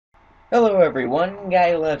Hello everyone,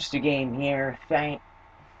 Guy Loves to Game here. I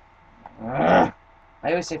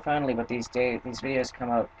always say finally, but these videos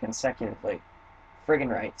come out consecutively. Friggin'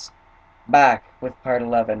 rights. Back with part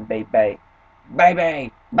 11, baby.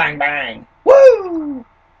 Baby! Bang bang! Woo!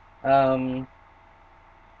 I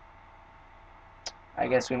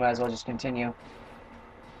guess we might as well just continue.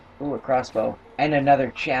 Ooh, a crossbow. And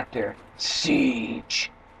another chapter.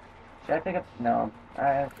 Siege! Should I pick up? No.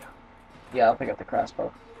 Yeah, I'll pick up the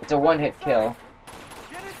crossbow. It's a one-hit kill,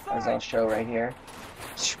 as I'll show right here.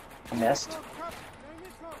 I missed.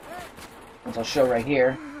 As I'll show right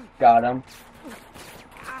here. Got him.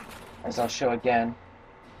 As I'll show again.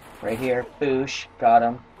 Right here. Boosh. Got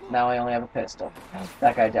him. Now I only have a pistol.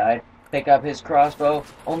 That guy died. Pick up his crossbow.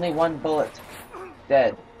 Only one bullet.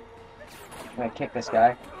 Dead. I'm gonna kick this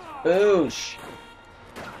guy. Boosh!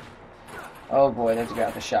 Oh boy, there's a guy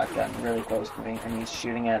with a shotgun really close to me, and he's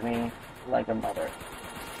shooting at me like a mother.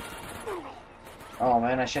 Oh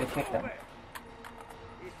man, I should have kicked him.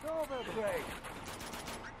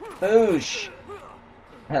 Boosh!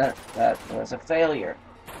 That was a failure.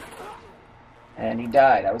 And he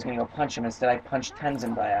died. I was going to go punch him. Instead, I punched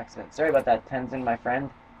Tenzin by accident. Sorry about that, Tenzin, my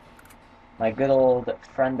friend. My good old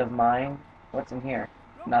friend of mine. What's in here?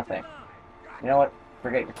 Nothing. You know what?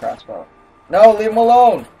 Forget your crossbow. No, leave him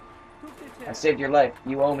alone! I saved your life.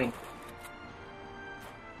 You owe me.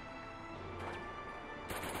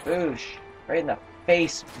 Boosh! Right in the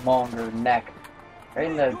face, monger neck. Right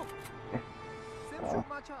in the... Oh.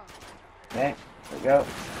 Okay, there we go.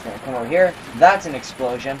 Gonna come over here. That's an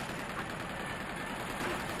explosion.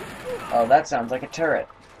 Oh, that sounds like a turret.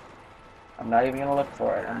 I'm not even gonna look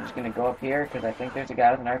for it. I'm just gonna go up here because I think there's a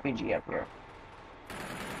guy with an RPG up here.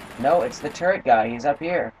 No, it's the turret guy. He's up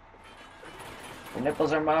here. The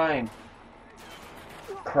nipples are mine.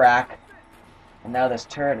 Crack. And now this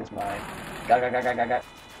turret is mine. Got.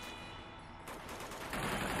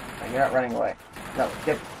 No, you're not running away. No,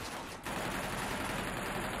 get.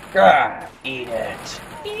 Gah! Eat it.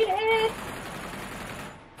 Eat it.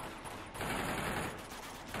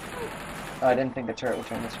 Oh, I didn't think the turret would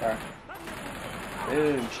turn this far.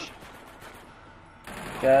 Oosh.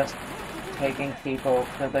 Just taking people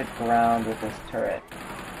to the ground with this turret.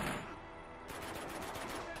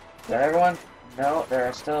 Is that everyone? No, there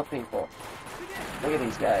are still people. Look at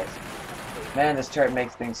these guys. Man, this turret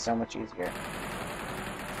makes things so much easier.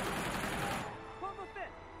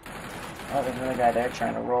 Oh, there's another guy there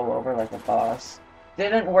trying to roll over like a boss.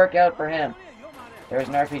 Didn't work out for him. There's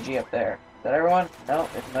an RPG up there. Is that everyone? No,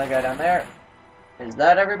 there's another guy down there. Is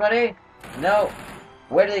that everybody? No.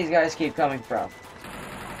 Where do these guys keep coming from?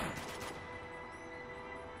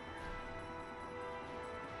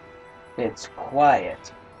 It's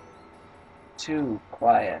quiet. Too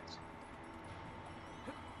quiet.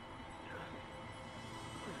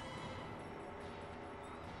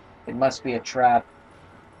 It must be a trap.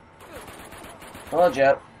 Told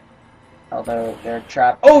you. Although they're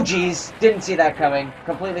trapped. Oh jeez! Didn't see that coming.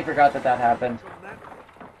 Completely forgot that happened.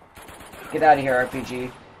 Get out of here,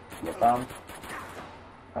 RPG. You bum.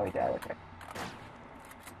 Oh, he died. Okay.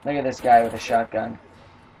 Look at this guy with a shotgun.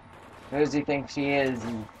 Who does he think he is?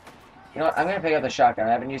 You know what? I'm gonna pick up the shotgun.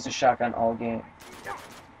 I haven't used a shotgun all game.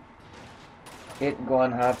 It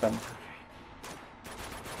gonna happen.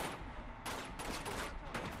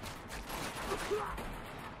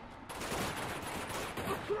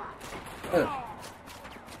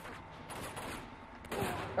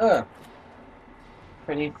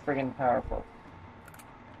 Pretty friggin' powerful.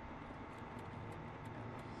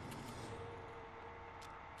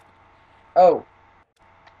 Oh!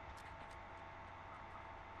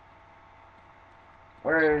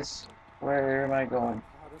 Where am I going?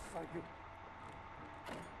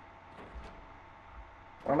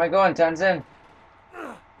 Where am I going, Tenzin?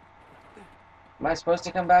 Am I supposed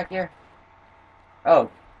to come back here? Oh,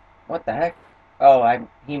 what the heck? Oh,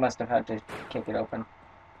 he must have had to kick it open.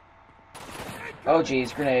 Oh,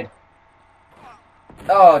 geez, grenade.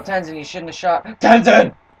 Oh, Tenzin, you shouldn't have shot.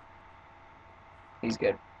 Tenzin! He's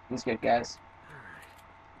good. He's good, guys.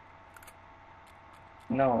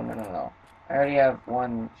 No. I already have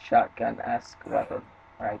one shotgun-esque weapon.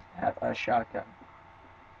 Or I have a shotgun.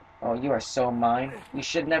 Oh, you are so mine. You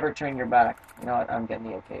should never turn your back. You know what? I'm getting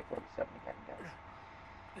the AK-47 again, guys.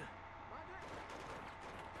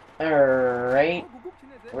 Alright.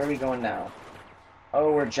 Where are we going now?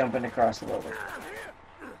 Oh, we're jumping across the river.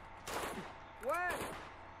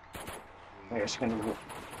 We're just gonna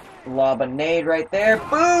lob a nade right there.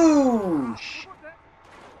 Boosh!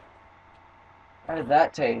 How did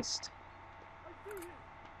that taste?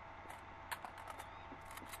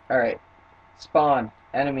 Alright. Spawn.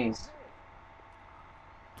 Enemies.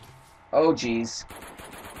 Oh, jeez.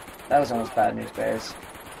 That was almost bad news bears.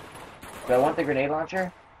 Do I want the grenade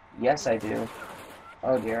launcher? Yes, I do.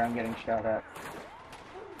 Oh dear, I'm getting shot at.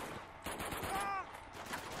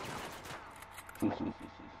 Grenade!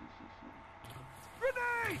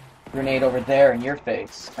 Grenade over there in your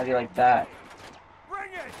face. How do you like that?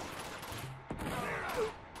 Bring it!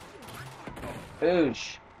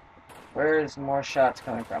 Boosh. Where's more shots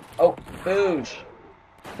coming from? Oh, boosh.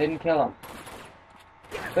 Didn't kill him.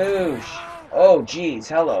 Boosh. Oh, jeez.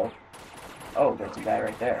 Hello. Oh, there's a guy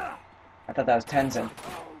right there. I thought that was Tenzin.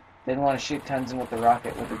 Didn't want to shoot Tenzin with the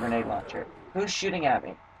rocket with the grenade launcher. Who's shooting at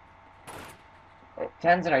me? Hey,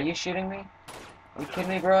 Tenzin, are you shooting me? Are you kidding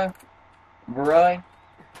me, bro? Bro?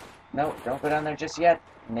 No, don't go down there just yet,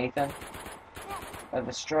 Nathan. I'll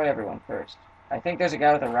destroy everyone first. I think there's a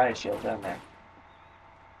guy with a riot shield down there.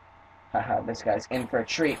 Haha, this guy's in for a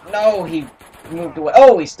treat. No, he moved away.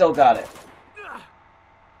 Oh, he still got it.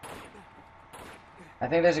 I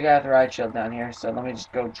think there's a guy with a riot shield down here, so let me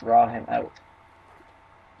just go draw him out.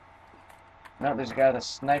 No, there's a guy with a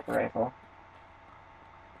sniper rifle.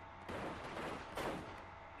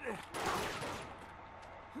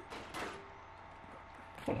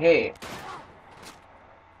 Hey.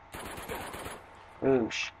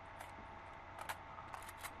 Boosh.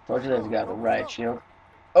 Told you there's a guy with a riot shield.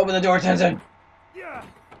 Open the door, Tenzin! Yeah.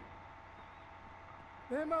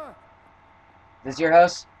 Emma. Is this your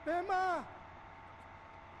house? Emma.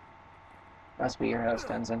 Must be your house,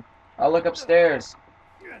 Tenzin. I'll look upstairs.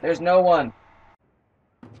 There's no one.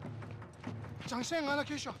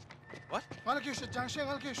 What?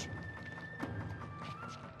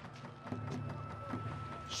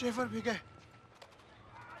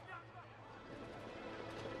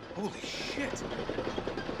 Holy shit!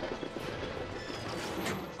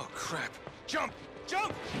 Oh crap! Jump!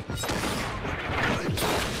 Jump!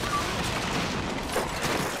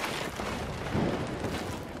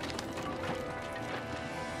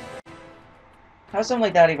 How's something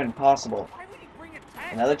like that even possible?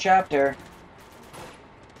 Another chapter.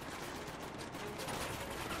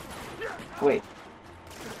 Wait.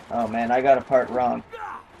 Oh man, I got a part wrong.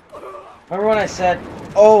 Remember when I said,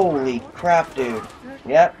 holy crap, dude.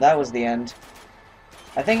 Yep, that was the end.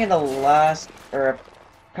 I think in the last, or a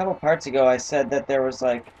couple parts ago, I said that there was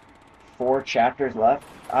like 4 chapters left.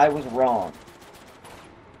 I was wrong.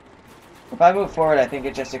 If I move forward, I think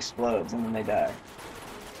it just explodes and then they die.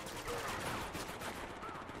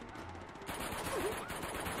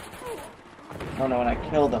 Oh no, when I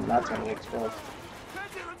kill them, that's when it explodes.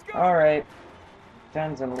 Alright.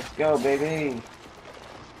 Tenzin, let's go, baby.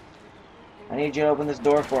 I need you to open this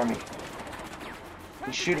door for me.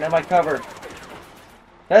 He's shooting at my cover.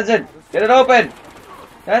 Tenzin, get it open!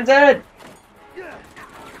 Tenzin!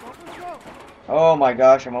 Oh my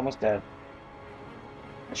gosh, I'm almost dead.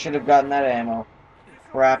 I should have gotten that ammo.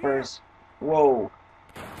 Crappers. Whoa.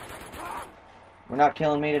 We're not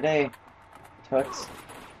killing me today, toots.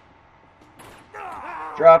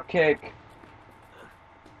 Drop kick.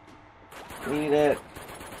 Eat it.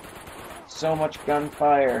 So much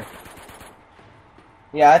gunfire.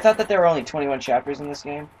 Yeah, I thought that there were only 21 chapters in this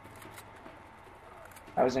game.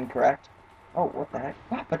 I was incorrect. Oh, what the heck?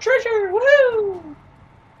 Ah, Patricia! Woohoo!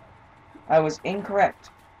 I was incorrect.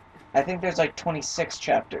 I think there's like 26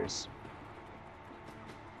 chapters.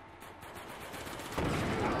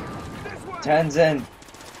 Tenzin!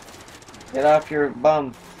 Get off your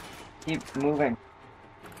bum. Keep moving.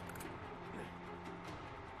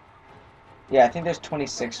 Yeah, I think there's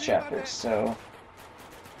 26 chapters, so...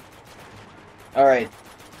 Alright.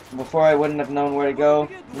 Before I wouldn't have known where to go.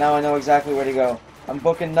 Now I know exactly where to go. I'm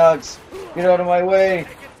booking nugs. Get out of my way!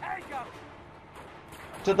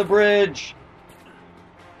 To the bridge!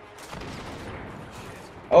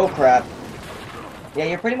 Oh crap. Yeah,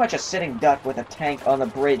 you're pretty much a sitting duck with a tank on the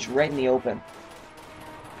bridge right in the open.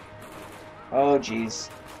 Oh jeez.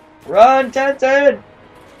 Run, Tenzin!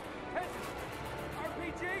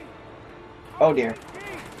 Oh dear.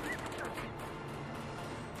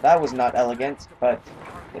 That was not elegant, but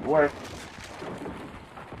it worked.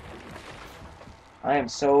 I am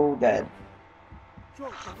so dead.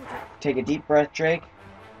 Take a deep breath, Drake.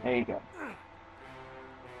 There you go.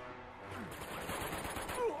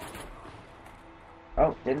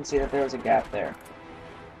 Oh, didn't see that there was a gap there.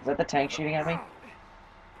 Is that the tank shooting at me?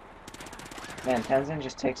 Man, Tenzin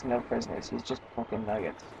just takes no prisoners. He's just poking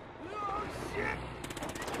nuggets.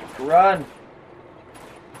 Run!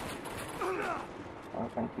 Oh,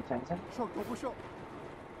 thank you, Tenzin.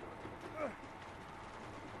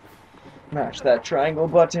 Mash that triangle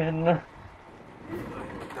button.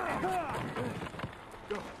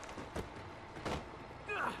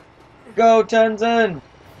 Go, Tenzin!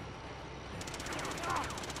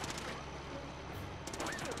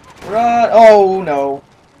 Run! Oh no!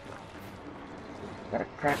 Gotta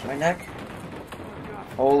crack my neck.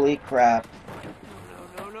 Holy crap.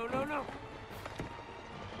 No.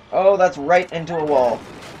 Oh, that's right into a wall.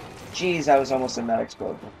 Jeez, I was almost in that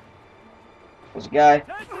explosion. There's a guy.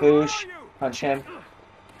 Boosh. Punch him.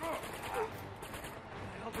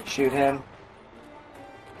 Shoot him.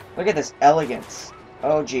 Look at this elegance.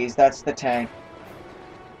 Oh, geez, that's the tank.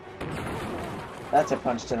 That's a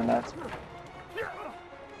punch to the nuts.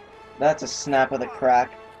 That's a snap of the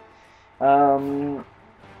crack.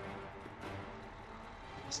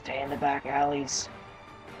 Stay in the back alleys.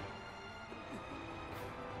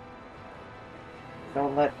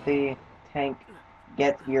 Don't let the tank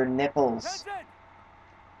get your nipples.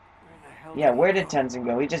 Yeah, where did Tenzin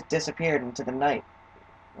go? He just disappeared into the night.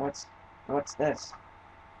 What's this?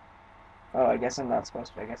 Oh, I guess I'm not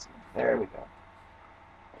supposed to. I guess there we go.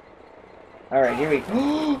 All right, here we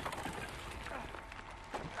go.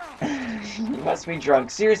 You must be drunk.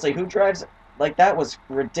 Seriously, who drives like that? Was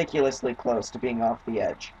ridiculously close to being off the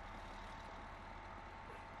edge.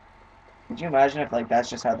 Could you imagine if like that's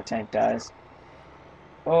just how the tank dies?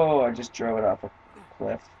 Oh, I just drove it off a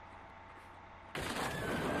cliff.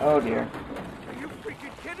 Oh dear. Are you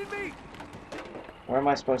freaking kidding me? Where am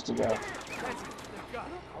I supposed to go?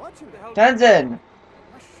 Tenzin!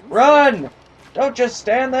 Run! Don't just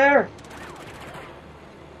stand there!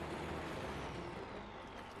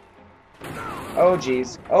 Oh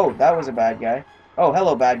jeez. Oh, that was a bad guy. Oh,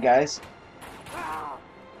 hello bad guys.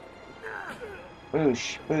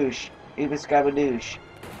 Boosh, boosh, oobah-scabba-doosh.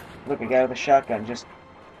 Look, a guy with a shotgun just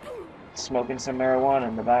smoking some marijuana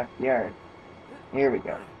in the backyard. Here we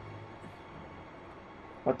go.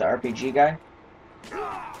 What, the RPG guy?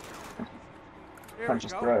 Punch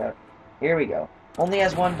his throat out. Here we go. Only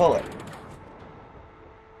has one bullet.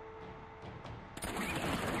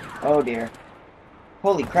 Oh dear.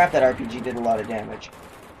 Holy crap, that RPG did a lot of damage.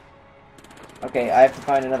 Okay, I have to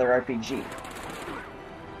find another RPG.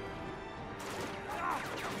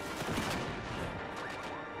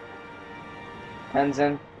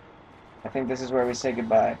 Tenzin, I think this is where we say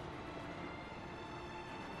goodbye.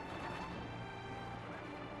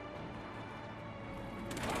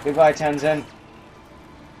 Goodbye, Tenzin.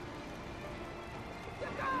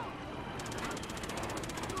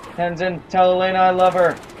 Tenzin, tell Elena I love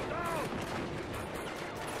her.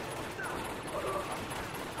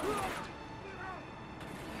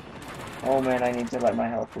 Oh man, I need to let my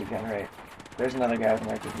health regenerate. There's another guy with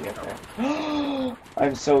an RPG up there.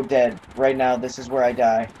 I'm so dead. Right now, this is where I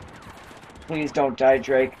die. Please don't die,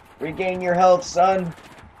 Drake. Regain your health, son.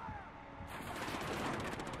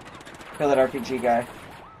 Kill that RPG guy.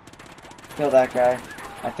 Kill that guy.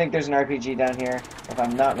 I think there's an RPG down here, if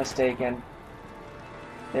I'm not mistaken.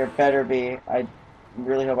 There better be. I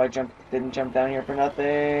really hope I didn't jump down here for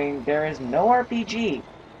nothing. There is no RPG.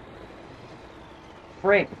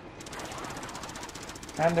 Freak.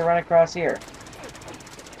 Time to run across here.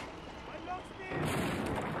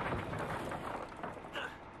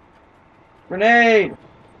 Grenade!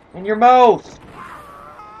 In your mouth!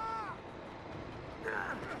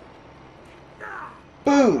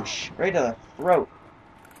 Boosh! Right to the throat.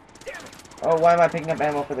 Oh, why am I picking up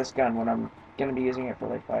ammo for this gun when I'm gonna be using it for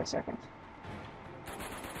like 5 seconds?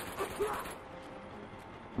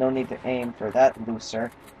 No need to aim for that,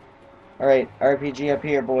 loser. Alright, RPG up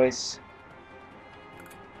here, boys.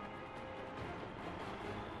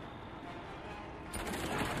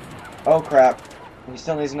 Oh crap. He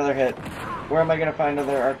still needs another hit. Where am I gonna find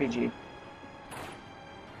another RPG?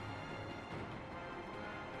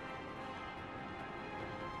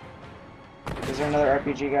 Is there another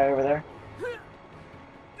RPG guy over there?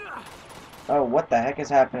 Oh, what the heck is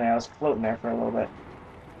happening? I was floating there for a little bit.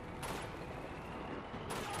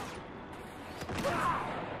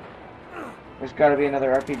 There's gotta be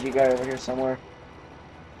another RPG guy over here somewhere.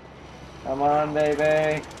 Come on,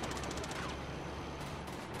 baby.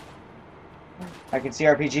 I can see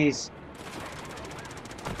RPGs.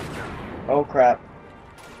 Oh crap.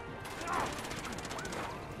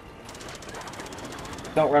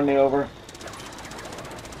 Don't run me over.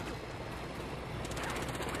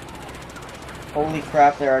 Holy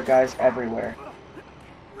crap, there are guys everywhere.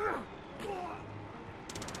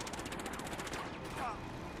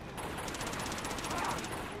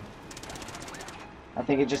 I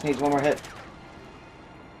think it just needs one more hit.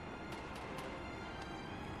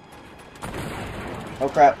 Oh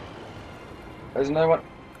crap. There's another one.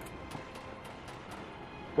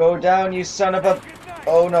 Go down, you son of a...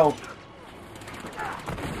 Oh no.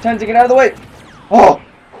 Tenzin, get out of the way! Oh!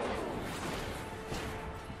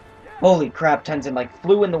 Holy crap, Tenzin like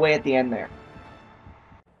flew in the way at the end there.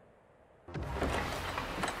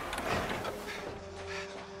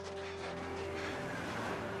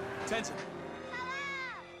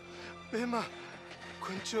 Bema,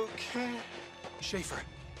 Quincho King. Schaefer.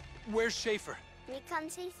 Where's Schaefer?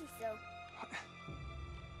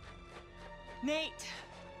 Nate!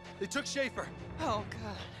 They took Schaefer. Oh,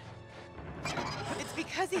 God. It's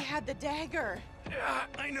because he had the dagger.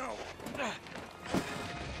 I know.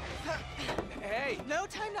 Hey! No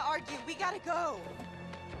time to argue. We gotta go.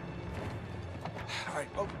 All right,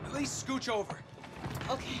 oh, at least scooch over.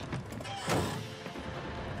 Okay.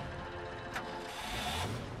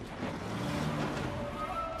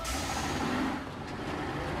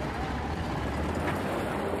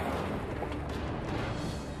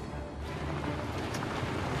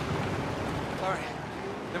 All right.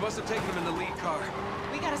 They must have taken him in the lead car.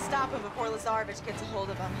 We gotta stop him before Lazarovic gets a hold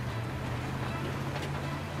of him.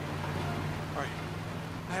 All right.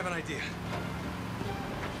 I have an idea.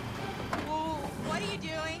 Well, what are you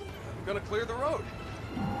doing? I'm gonna clear the road.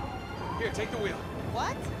 Here, take the wheel.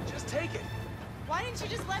 What? Just take it. Why didn't you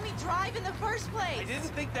just let me drive in the first place? I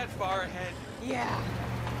didn't think that far ahead. Yeah.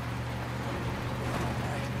 All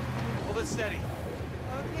right. Hold it steady.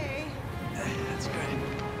 Okay. That's good.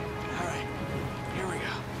 All right. Here we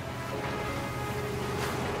go.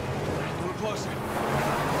 A little closer.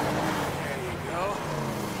 There you go.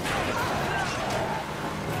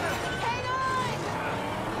 Hang on!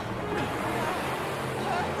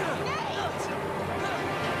 Nate!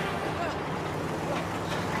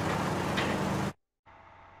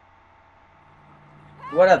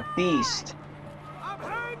 What a beast. I'm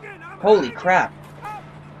hanging! Holy crap.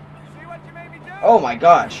 See what you made me do? Oh my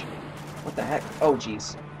gosh. What the heck? Oh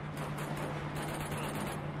jeez.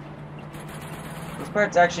 This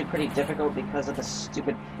part's actually pretty difficult because of the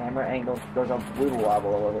stupid camera angle. It goes on wiggle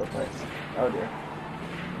wobble all over the place. Oh dear.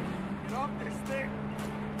 Get off this thing!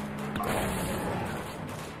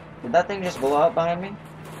 Did that thing just blow up behind me?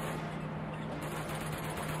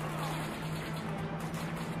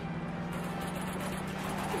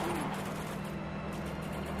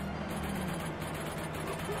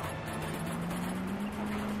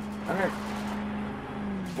 I wonder,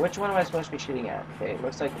 which one am I supposed to be shooting at? Okay, it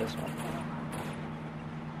looks like this one.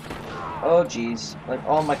 Oh jeez, like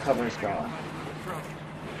all my cover is gone.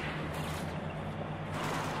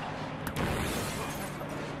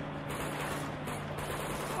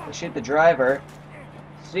 I shoot the driver.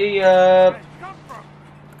 See ya! Come from?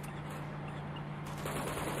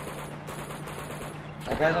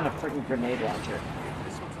 That guy's on a freaking grenade launcher.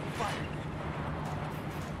 This one's on fire.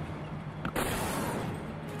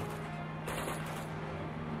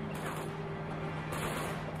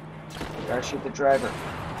 Gotta shoot the driver.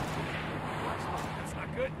 That's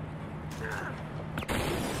not good.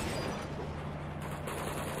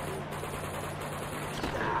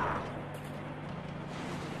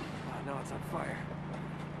 Oh, no, it's on fire.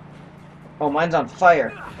 Oh, mine's on fire.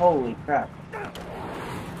 Holy crap.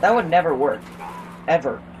 That would never work.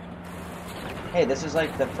 Ever. Hey, this is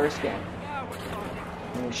like the first game. Yeah, we're talking.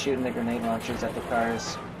 When you're shooting the grenade launchers at the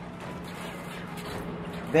cars.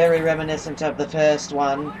 Very reminiscent of the first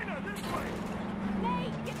one. Elena, this way!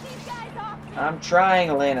 Nate, get these guys off! I'm trying,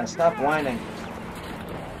 Elena. Stop whining.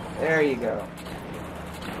 There you go.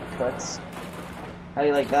 Cuts. How do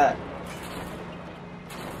you like that?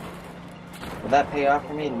 Will that pay off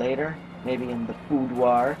for me later? Maybe in the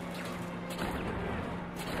boudoir.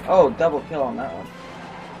 Oh, double kill on that one.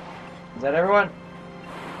 Is that everyone?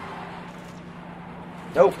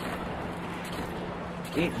 Nope.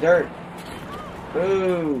 Eat dirt.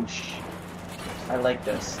 Boosh. I like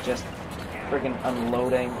this. Just friggin'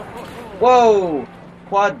 unloading. Whoa!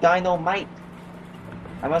 Quad dynamite.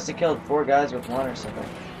 I must have killed 4 guys with 1 or something.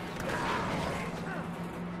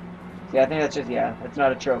 Yeah, I think that's just, yeah, it's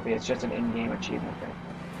not a trophy, it's just an in-game achievement thing.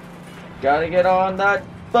 Gotta get on that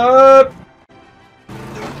boat! You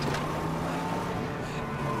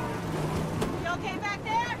okay back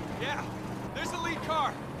there? Yeah. There's the lead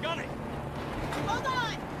car. Gun it. Hold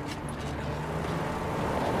on!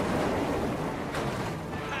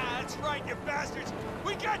 Ah, that's right, you bastards.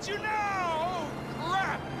 We got you now. Oh,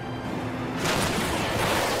 crap.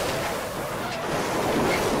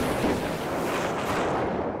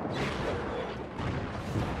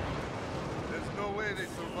 There's no way they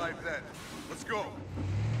survived that. Let's go.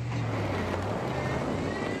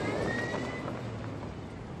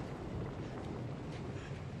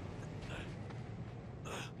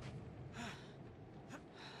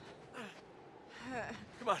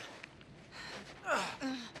 Come on.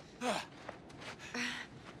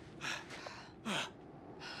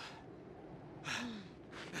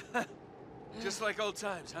 Just like old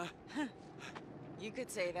times, huh? You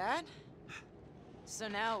could say that. So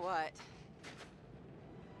now what?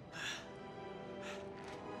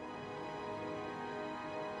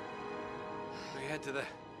 We head to the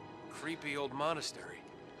creepy old monastery.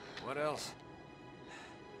 What else?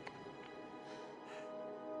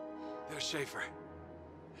 There's Schaefer.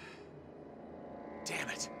 Damn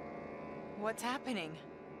it. What's happening?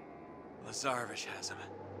 Lazarovic has him.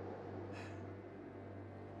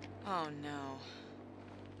 Oh no.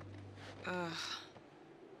 Ugh.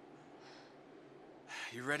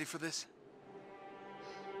 You ready for this?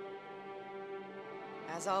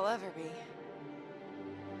 As I'll ever be.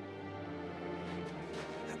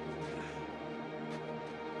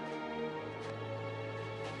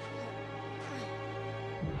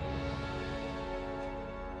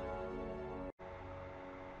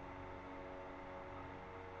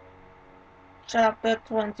 Chapter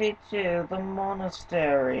 22, The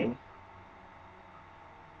Monastery.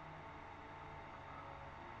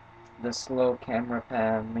 The slow camera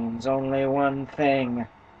pan means only one thing.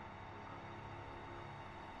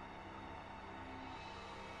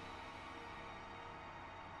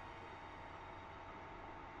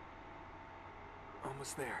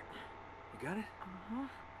 Almost there. You got it? Uh-huh.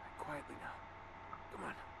 Quietly now. Come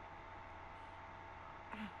on.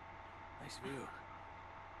 Nice view.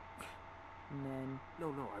 Men. No, I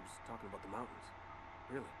was talking about the mountains.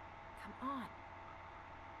 Really. Come on.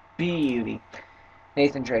 Beauty.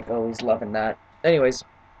 Nathan Drake always loving that. Anyways,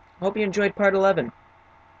 hope you enjoyed part 11.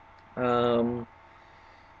 By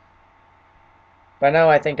now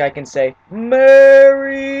I think I can say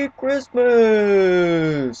Merry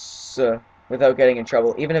Christmas without getting in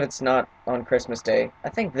trouble, even if it's not on Christmas Day. I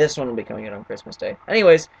think this one will be coming out on Christmas Day.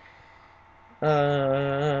 Anyways,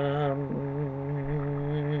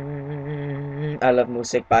 I love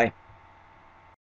music. Bye.